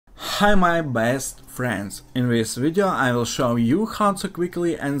Hi my best friends, in this video I will show you how to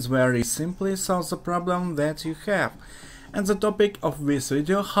quickly and very simply solve the problem that you have. And the topic of this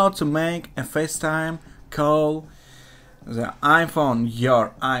video, how to make a FaceTime call the iPhone,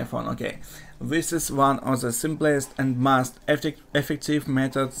 your iPhone. Okay, this is one of the simplest and most effective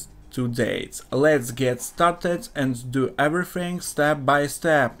methods to date. Let's get started and do everything step by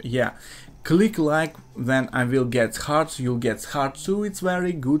step. Yeah. Click like when I will get hearts, you'll get hearts too. It's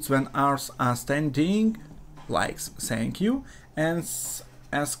very good when ours are standing. Likes, thank you. And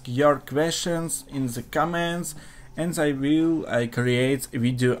ask your questions in the comments and I will create a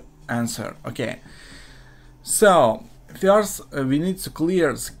video answer. Okay. So first we need to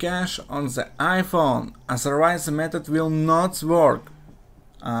clear the cache on the iPhone, otherwise the method will not work.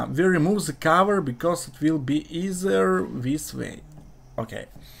 We remove the cover because it will be easier this way. Okay.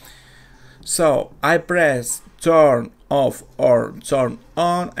 So I press turn off or turn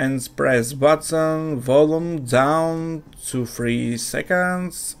on and press button volume down to 3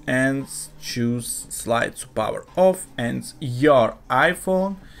 seconds and choose slide to power off and your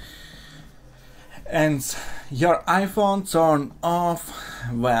iPhone turn off.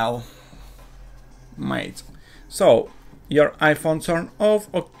 Well mate, so your iPhone turn off.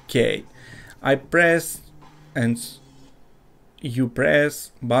 Okay, I press and you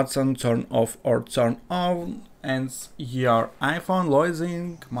press button turn off or turn on and your iPhone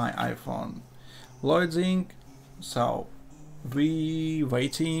loading, my iPhone loading. So we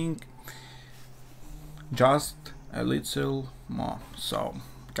waiting just a little more. So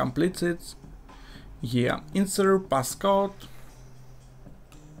completed. Yeah, insert passcode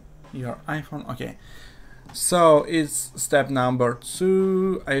your iPhone. Okay, so it's step number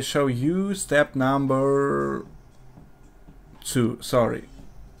 2. I show you step number 2, sorry,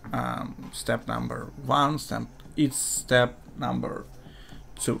 step number 1, it's step number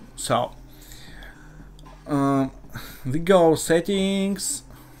 2. So we go settings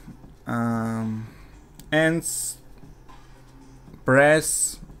and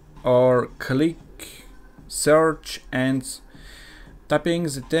press or click search and typing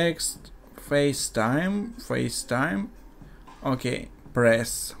the text FaceTime. Okay,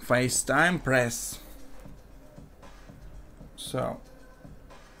 press FaceTime, press.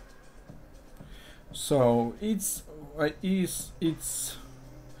 So it's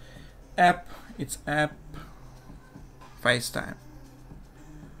app FaceTime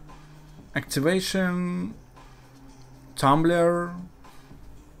activation Tumblr,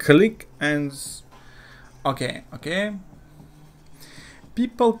 click and okay.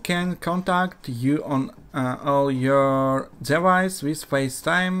 People can contact you on all your device with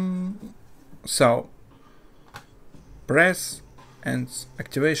FaceTime. So press and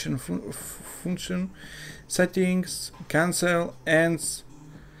activation function, settings, cancel and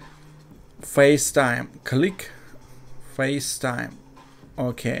FaceTime. Click FaceTime.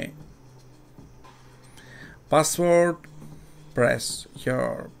 Okay. Password. Press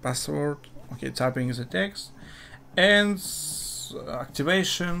your password. Okay, typing the text and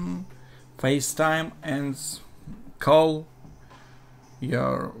activation FaceTime and call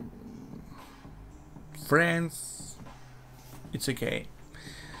your friends. It's okay.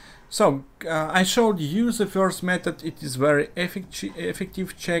 So I showed you the first method. It is very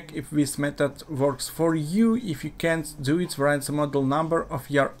effective. Check if this method works for you. If you can't do it, write the model number of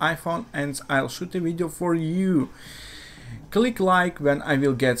your iPhone and I'll shoot a video for you. Click like when I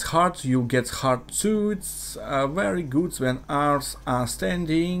will get heart, you'll get heart too. It's very good when ours are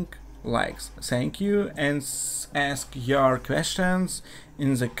standing. Likes, thank you, and ask your questions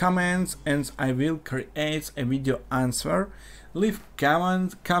in the comments and I will create a video answer. Leave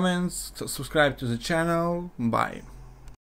comments, subscribe to the channel. Bye.